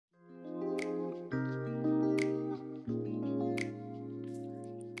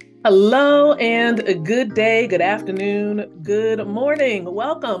Hello and a good day, good afternoon, good morning.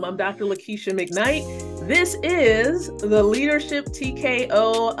 Welcome. I'm Dr. Lakeisha McKnight. This is the Leadership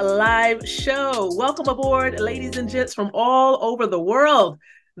TKO live show. Welcome aboard, ladies and gents from all over the world.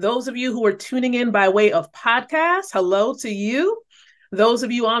 Those of you who are tuning in by way of podcast, hello to you. Those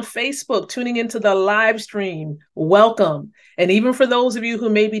of you on Facebook tuning into the live stream, welcome. And even for those of you who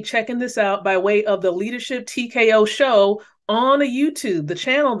may be checking this out by way of the Leadership TKO show on YouTube, the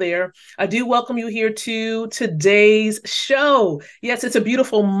channel there, I do welcome you here to today's show. Yes, it's a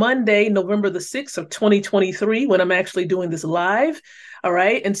beautiful Monday, November the 6th of 2023, when I'm actually doing this live. All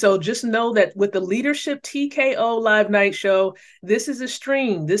right. And so just know that with the Leadership TKO live night show, this is a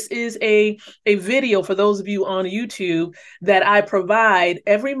stream. This is a video for those of you on YouTube that I provide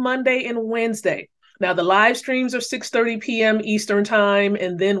every Monday and Wednesday. Now, the live streams are 6:30 p.m. Eastern time,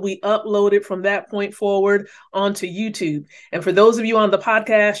 and then we upload it from that point forward onto YouTube. And for those of you on the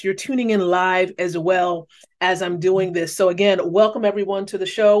podcast, you're tuning in live as well as I'm doing this. So again, welcome everyone to the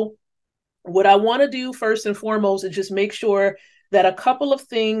show. What I want to do first and foremost is just make sure that a couple of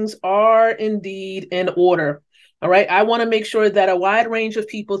things are indeed in order. All right. I want to make sure that a wide range of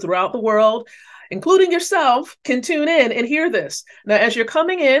people throughout the world, including yourself, can tune in and hear this. Now, as you're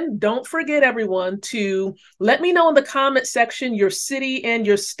coming in, don't forget, everyone, to let me know in the comment section your city and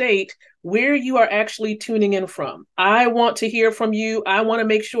your state where you are actually tuning in from. I want to hear from you. I want to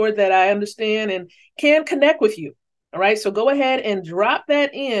make sure that I understand and can connect with you. All right. So go ahead and drop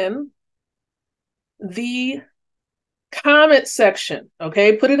that in the comment section.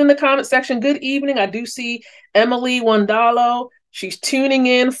 Okay. Put it in the comment section. Good evening. I do see Emily Wandalo. She's tuning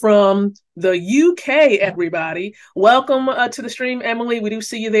in from the UK, everybody. Welcome to the stream, Emily. We do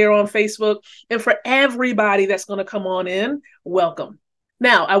see you there on Facebook. And for everybody that's going to come on in, welcome.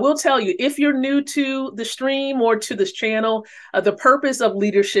 Now, I will tell you, if you're new to the stream or to this channel, the purpose of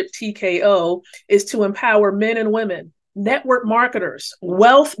Leadership TKO is to empower men and women, network marketers,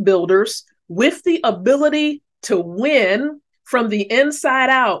 wealth builders with the ability to win from the inside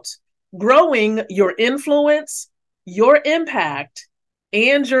out, growing your influence, your impact,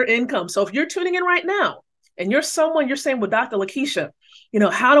 and your income. So if you're tuning in right now and you're someone, you're saying, well, Dr. Lakeisha,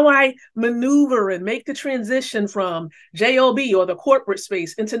 how do I maneuver and make the transition from JOB or the corporate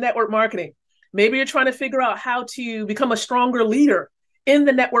space into network marketing? Maybe you're trying to figure out how to become a stronger leader in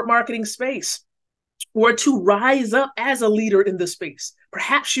the network marketing space, or to rise up as a leader in the space.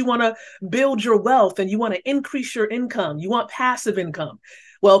 Perhaps you want to build your wealth and you want to increase your income. You want passive income.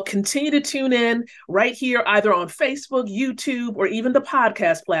 Well, continue to tune in right here, either on Facebook, YouTube, or even the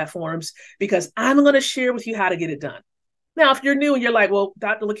podcast platforms, because I'm going to share with you how to get it done. Now, if you're new and you're like, well,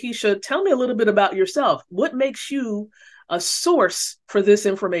 Dr. Lakeisha, tell me a little bit about yourself. What makes you a source for this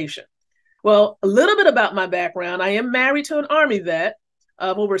information? Well, a little bit about my background. I am married to an Army vet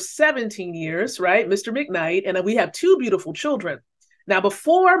of over 17 years, right? Mr. McKnight, and we have two beautiful children. Now,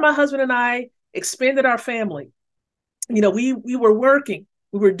 before my husband and I expanded our family, we were working.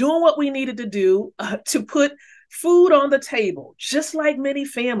 We were doing what we needed to do to put food on the table, just like many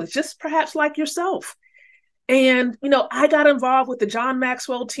families, just perhaps like yourself. And, I got involved with the John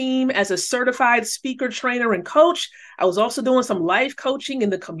Maxwell team as a certified speaker, trainer, and coach. I was also doing some life coaching in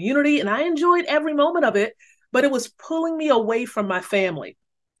the community, and I enjoyed every moment of it, but it was pulling me away from my family.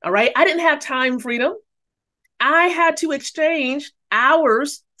 All right. I didn't have time freedom. I had to exchange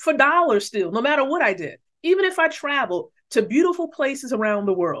hours for dollars still, no matter what I did. Even if I traveled to beautiful places around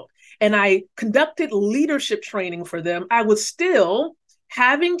the world and I conducted leadership training for them, I was still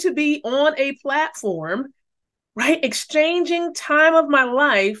having to be on a platform, right? Exchanging time of my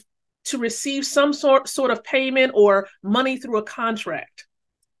life to receive some sort of payment or money through a contract.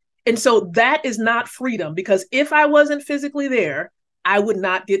 And so that is not freedom, because if I wasn't physically there, I would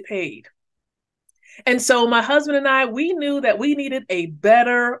not get paid. And so my husband and I, we knew that we needed a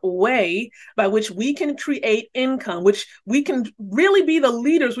better way by which we can create income, which we can really be the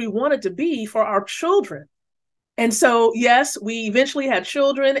leaders we wanted to be for our children. And so, yes, we eventually had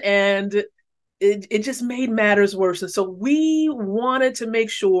children, and it just made matters worse. And so we wanted to make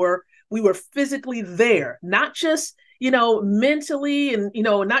sure we were physically there, not just, mentally and,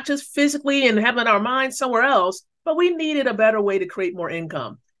 not just physically and having our minds somewhere else, but we needed a better way to create more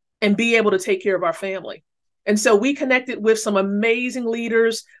income and be able to take care of our family. And so we connected with some amazing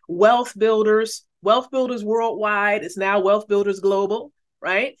leaders, wealth builders worldwide. It's now Wealth Builders Global,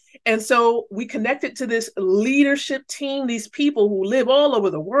 right? And so we connected to this leadership team, these people who live all over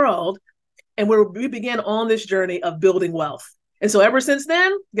the world, and we began on this journey of building wealth. And so ever since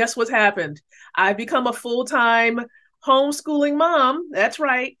then, guess what's happened? I've become a full-time homeschooling mom. That's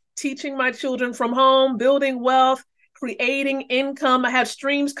right. Teaching my children from home, building wealth, creating income. I have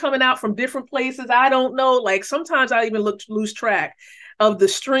streams coming out from different places. I don't know. Like sometimes I even lose track of the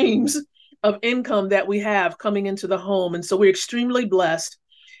streams of income that we have coming into the home. And so we're extremely blessed.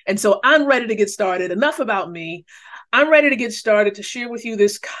 And so I'm ready to get started. Enough about me. I'm ready to get started to share with you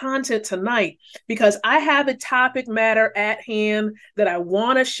this content tonight because I have a topic matter at hand that I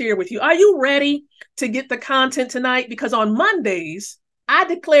want to share with you. Are you ready to get the content tonight? Because on Mondays, I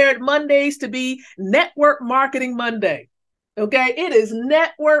declared Mondays to be Network Marketing Monday. Okay, it is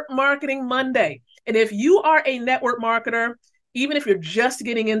Network Marketing Monday. And if you are a network marketer, even if you're just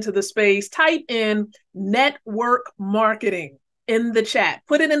getting into the space, type in network marketing in the chat.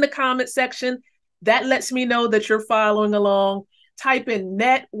 Put it in the comment section. That lets me know that you're following along. Type in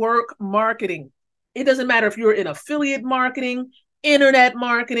network marketing. It doesn't matter if you're in affiliate marketing, internet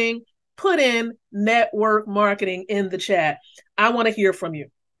marketing, put in network marketing in the chat. I want to hear from you.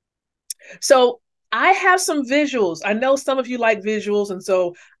 So I have some visuals. I know some of you like visuals, and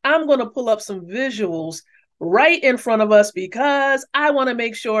so I'm going to pull up some visuals right in front of us because I want to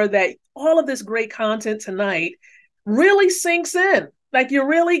make sure that all of this great content tonight really sinks in, like you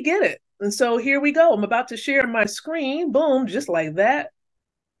really get it. And so here we go. I'm about to share my screen. Boom, just like that.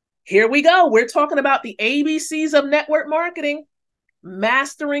 Here we go. We're talking about the ABCs of network marketing,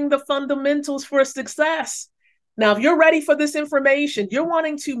 mastering the fundamentals for success. Now, if you're ready for this information, you're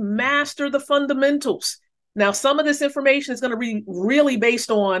wanting to master the fundamentals. Now, some of this information is going to be really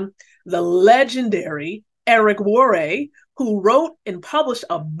based on the legendary Eric Worre, who wrote and published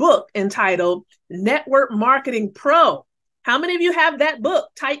a book entitled Network Marketing Pro. How many of you have that book?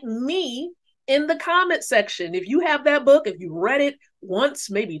 Type me in the comment section. If you have that book, if you read it once,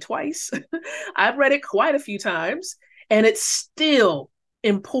 maybe twice, I've read it quite a few times, and it's still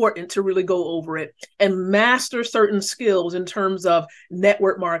important to really go over it and master certain skills in terms of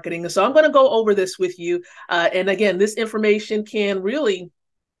network marketing. So I'm going to go over this with you. And again, this information can really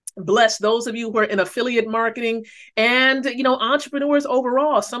bless those of you who are in affiliate marketing and, entrepreneurs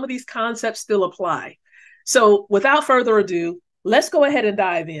overall. Some of these concepts still apply. So without further ado, let's go ahead and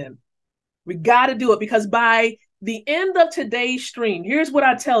dive in. We got to do it because by the end of today's stream, here's what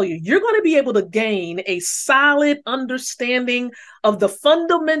I tell you. You're going to be able to gain a solid understanding of the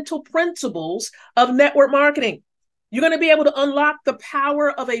fundamental principles of network marketing. You're going to be able to unlock the power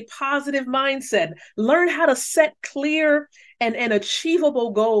of a positive mindset, learn how to set clear and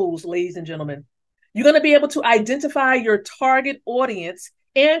achievable goals, ladies and gentlemen. You're going to be able to identify your target audience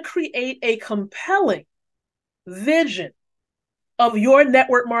and create a compelling vision of your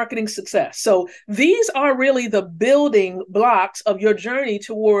network marketing success. So these are really the building blocks of your journey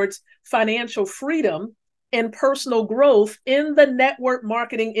towards financial freedom and personal growth in the network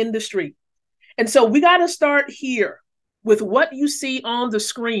marketing industry. And so we got to start here with what you see on the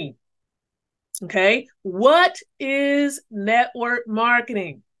screen. Okay, what is network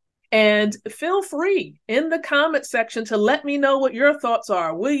marketing? And feel free in the comment section to let me know what your thoughts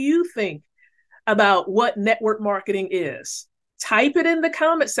are. What do you think about what network marketing is? Type it in the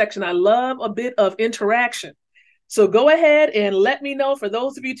comment section. I love a bit of interaction. So go ahead and let me know. For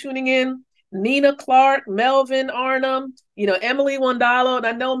those of you tuning in, Nina Clark, Melvin Arnhem, Emily Wandalo, and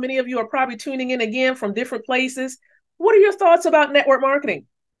I know many of you are probably tuning in again from different places. What are your thoughts about network marketing?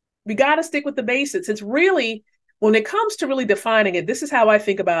 We got to stick with the basics. It's really, when it comes to really defining it, this is how I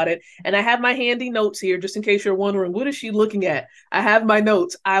think about it. And I have my handy notes here, just in case you're wondering, what is she looking at? I have my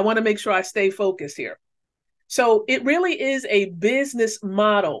notes. I want to make sure I stay focused here. So it really is a business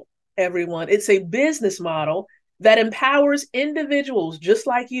model, everyone. It's a business model that empowers individuals just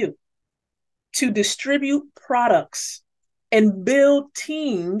like you to distribute products and build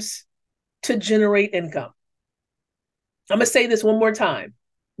teams to generate income. I'm going to say this one more time.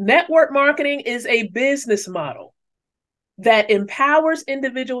 Network marketing is a business model that empowers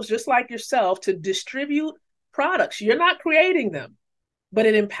individuals just like yourself to distribute products. You're not creating them, but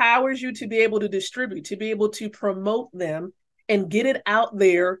it empowers you to be able to distribute, to be able to promote them and get it out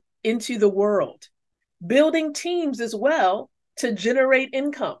there into the world. Building teams as well to generate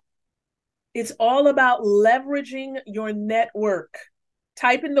income. It's all about leveraging your network.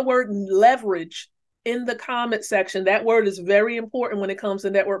 Type in the word leverage in the comment section. That word is very important when it comes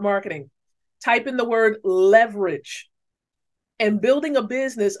to network marketing. Type in the word leverage and building a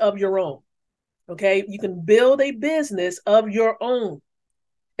business of your own. Okay, you can build a business of your own.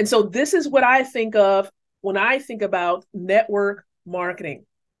 And so this is what I think of when I think about network marketing.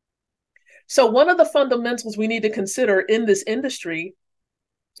 So one of the fundamentals we need to consider in this industry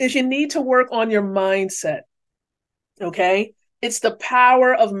is you need to work on your mindset. Okay, it's the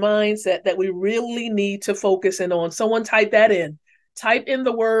power of mindset that we really need to focus in on. Someone type that in. Type in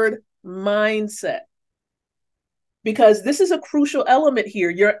the word mindset. because this is a crucial element here.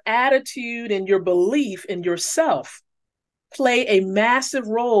 Your attitude and your belief in yourself play a massive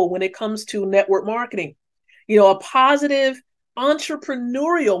role when it comes to network marketing. A positive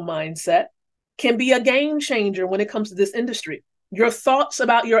entrepreneurial mindset can be a game changer when it comes to this industry. Your thoughts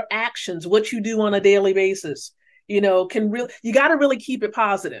about your actions, what you do on a daily basis, can really, you got to really keep it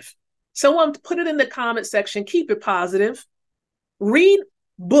positive. Someone put it in the comment section, keep it positive. Read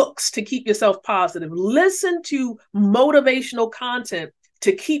books to keep yourself positive. Listen to motivational content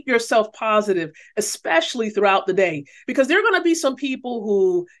to keep yourself positive, especially throughout the day, because there are going to be some people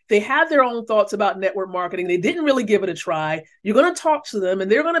who they have their own thoughts about network marketing. They didn't really give it a try. You're going to talk to them,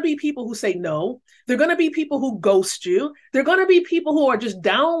 and there are going to be people who say no. There are going to be people who ghost you. There are going to be people who are just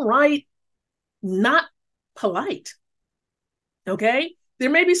downright not polite. Okay? There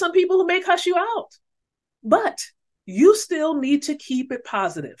may be some people who may cuss you out, but you still need to keep it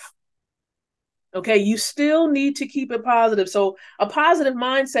positive. Okay, you still need to keep it positive. So a positive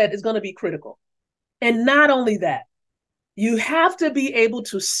mindset is going to be critical. And not only that, you have to be able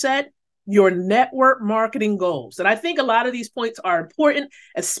to set your network marketing goals. And I think a lot of these points are important,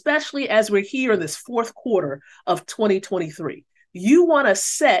 especially as we're here in this fourth quarter of 2023. You want to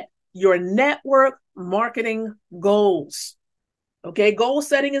set your network marketing goals. Okay, goal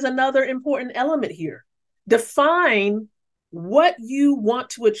setting is another important element here. Define what you want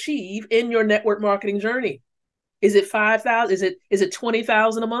to achieve in your network marketing journey. Is it 5,000? Is it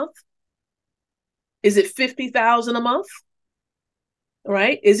 20,000 a month? Is it 50,000 a month?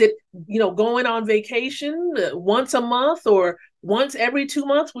 Right? Is it, going on vacation once a month or once every 2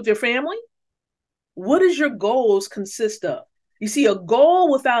 months with your family? What does your goals consist of? You see, a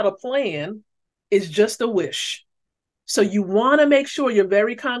goal without a plan is just a wish. So you want to make sure you're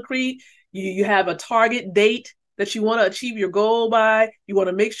very concrete. You have a target date that you want to achieve your goal by. You want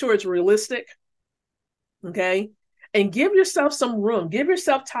to make sure it's realistic. Okay. And give yourself some room. Give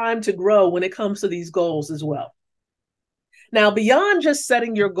yourself time to grow when it comes to these goals as well. Now, beyond just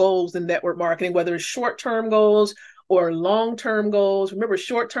setting your goals in network marketing, whether it's short-term goals or long-term goals, remember,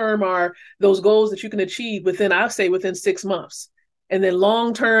 short-term are those goals that you can achieve within 6 months. And then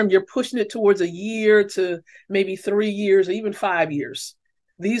long-term, you're pushing it towards a year to maybe 3 years or even 5 years.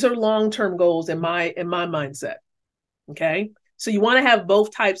 These are long-term goals in my mindset. Okay. So you want to have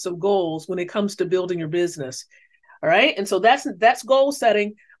both types of goals when it comes to building your business. All right. And so that's goal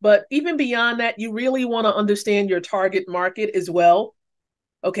setting. But even beyond that, you really want to understand your target market as well.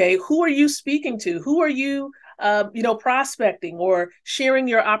 Okay. Who are you speaking to? Who are you, prospecting or sharing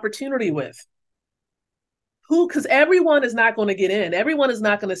your opportunity with? Because everyone is not going to get in. Everyone is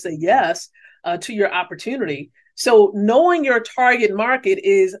not going to say yes to your opportunity. So knowing your target market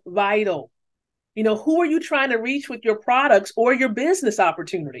is vital. Who are you trying to reach with your products or your business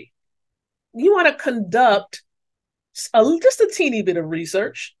opportunity? You want to conduct just a teeny bit of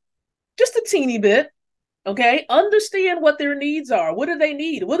research, just a teeny bit. Okay. Understand what their needs are. What do they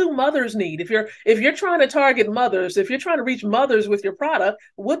need? What do mothers need? If you're trying to target mothers, if you're trying to reach mothers with your product,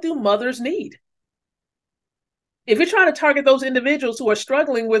 what do mothers need? If you're trying to target those individuals who are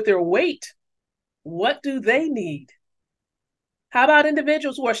struggling with their weight, what do they need? How about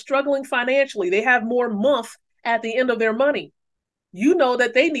individuals who are struggling financially? They have more month at the end of their money. You know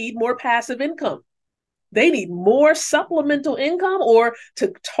that they need more passive income. They need more supplemental income or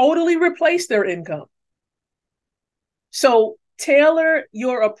to totally replace their income. So tailor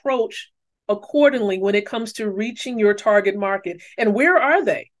your approach accordingly when it comes to reaching your target market. And where are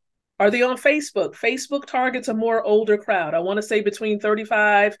they? Are they on Facebook? Facebook targets a more older crowd. I want to say between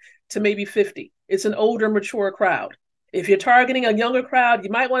 35 to maybe 50. It's an older, mature crowd. If you're targeting a younger crowd, you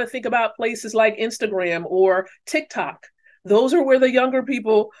might want to think about places like Instagram or TikTok. Those are where the younger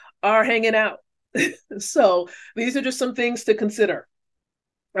people are hanging out. So these are just some things to consider.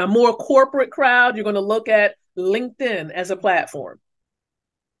 A more corporate crowd, you're going to look at LinkedIn as a platform.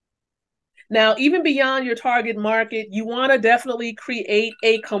 Now, even beyond your target market, you want to definitely create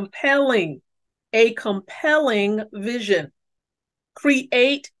a compelling vision.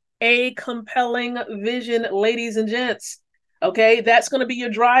 Create a compelling vision, ladies and gents. Okay, that's going to be your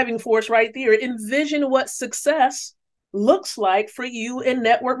driving force right there. Envision what success looks like for you in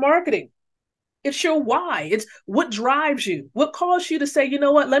network marketing. It's your why. It's what drives you. What caused you to say, you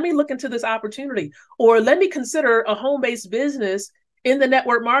know what, let me look into this opportunity, or let me consider a home-based business in the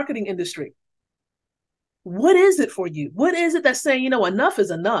network marketing industry. What is it for you? What is it that's saying, enough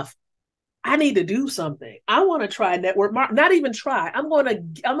is enough? I need to do something. I want to try network marketing. Not even try. I'm going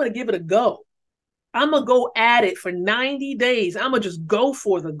to give it a go. I'm going to go at it for 90 days. I'm going to just go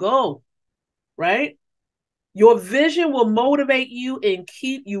for the goal, right? Your vision will motivate you and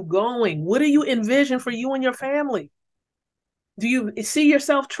keep you going. What do you envision for you and your family? Do you see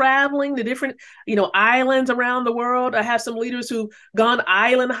yourself traveling to different, islands around the world? I have some leaders who've gone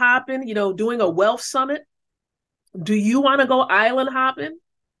island hopping, doing a wealth summit. Do you want to go island hopping?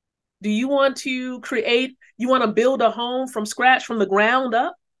 Do you want to you want to build a home from scratch, from the ground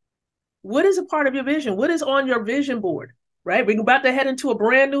up? What is a part of your vision? What is on your vision board, right? We're about to head into a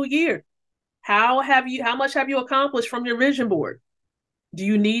brand new year. How much have you accomplished from your vision board? Do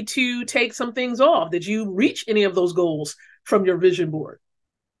you need to take some things off? Did you reach any of those goals from your vision board?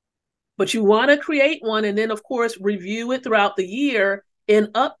 But you want to create one and then, of course, review it throughout the year and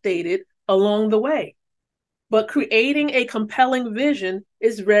update it along the way. But creating a compelling vision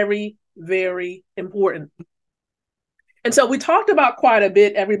is very, very important. And so we talked about quite a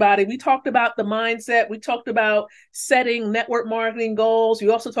bit, everybody. We talked about the mindset. We talked about setting network marketing goals. We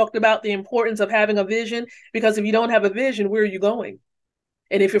also talked about the importance of having a vision, because if you don't have a vision, where are you going?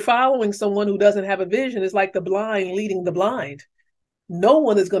 And if you're following someone who doesn't have a vision, it's like the blind leading the blind. No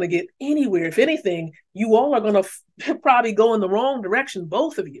one is going to get anywhere. If anything, you all are going to probably go in the wrong direction,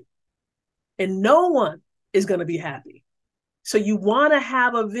 both of you. And no one is going to be happy. So you want to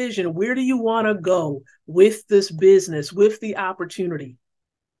have a vision. Where do you want to go with this business, with the opportunity?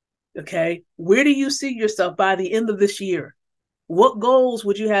 Okay. Where do you see yourself by the end of this year? What goals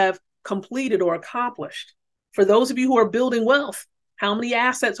would you have completed or accomplished? For those of you who are building wealth, how many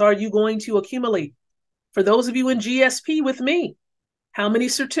assets are you going to accumulate? For those of you in GSP with me, how many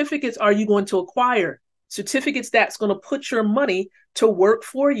certificates are you going to acquire? Certificates that's going to put your money to work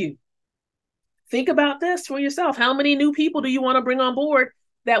for you. Think about this for yourself. How many new people do you want to bring on board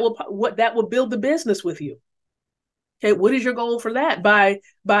that will build the business with you? Okay, what is your goal for that by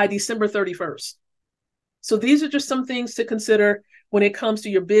December 31st? So these are just some things to consider when it comes to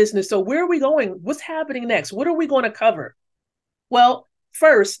your business. So where are we going? What's happening next? What are we going to cover? Well,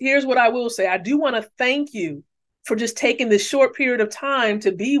 first, here's what I will say. I do want to thank you for just taking this short period of time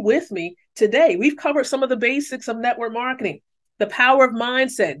to be with me today. We've covered some of the basics of network marketing, the power of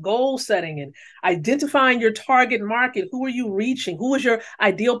mindset, goal setting, and identifying your target market. Who are you reaching? Who is your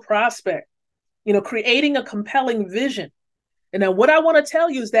ideal prospect? Creating a compelling vision. And then what I want to tell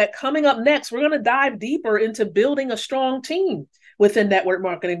you is that coming up next, we're going to dive deeper into building a strong team within network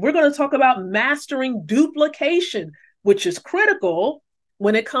marketing. We're going to talk about mastering duplication, which is critical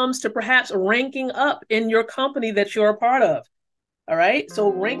when it comes to perhaps ranking up in your company that you're a part of. All right.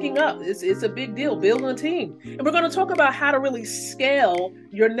 So ranking up is a big deal, building a team. And we're going to talk about how to really scale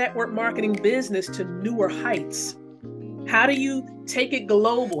your network marketing business to newer heights. How do you take it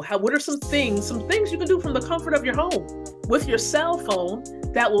global? What are some things you can do from the comfort of your home with your cell phone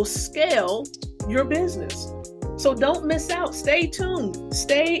that will scale your business? So don't miss out. Stay tuned,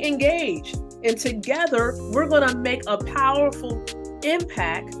 stay engaged. And together, we're going to make a powerful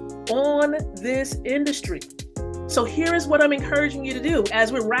impact on this industry. So here is what I'm encouraging you to do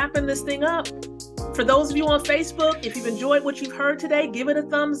as we're wrapping this thing up. For those of you on Facebook, if you've enjoyed what you've heard today, give it a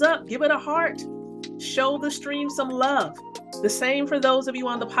thumbs up, give it a heart, show the stream some love. The same for those of you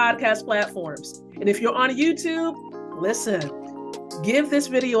on the podcast platforms. And if you're on YouTube, listen, give this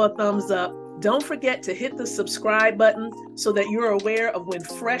video a thumbs up. Don't forget to hit the subscribe button so that you're aware of when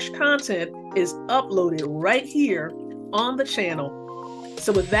fresh content is uploaded right here on the channel.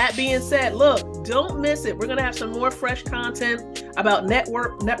 So with that being said, look, don't miss it. We're going to have some more fresh content about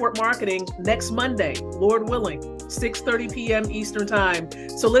network marketing next Monday, Lord willing, 6:30 p.m. Eastern Time.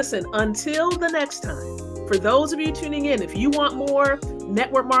 So listen, until the next time, for those of you tuning in, if you want more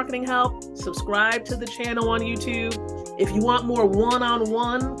network marketing help, subscribe to the channel on YouTube. If you want more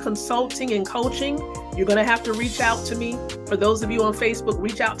one-on-one consulting and coaching, you're going to have to reach out to me. For those of you on Facebook,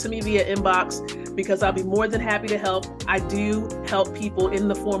 reach out to me via inbox, because I'll be more than happy to help. I do help people in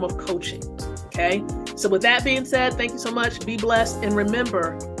the form of coaching. Okay. So with that being said, thank you so much. Be blessed. And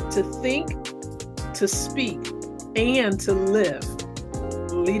remember to think, to speak, and to live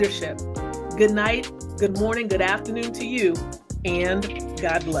leadership. Good night, good morning, good afternoon to you, and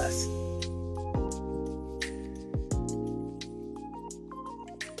God bless.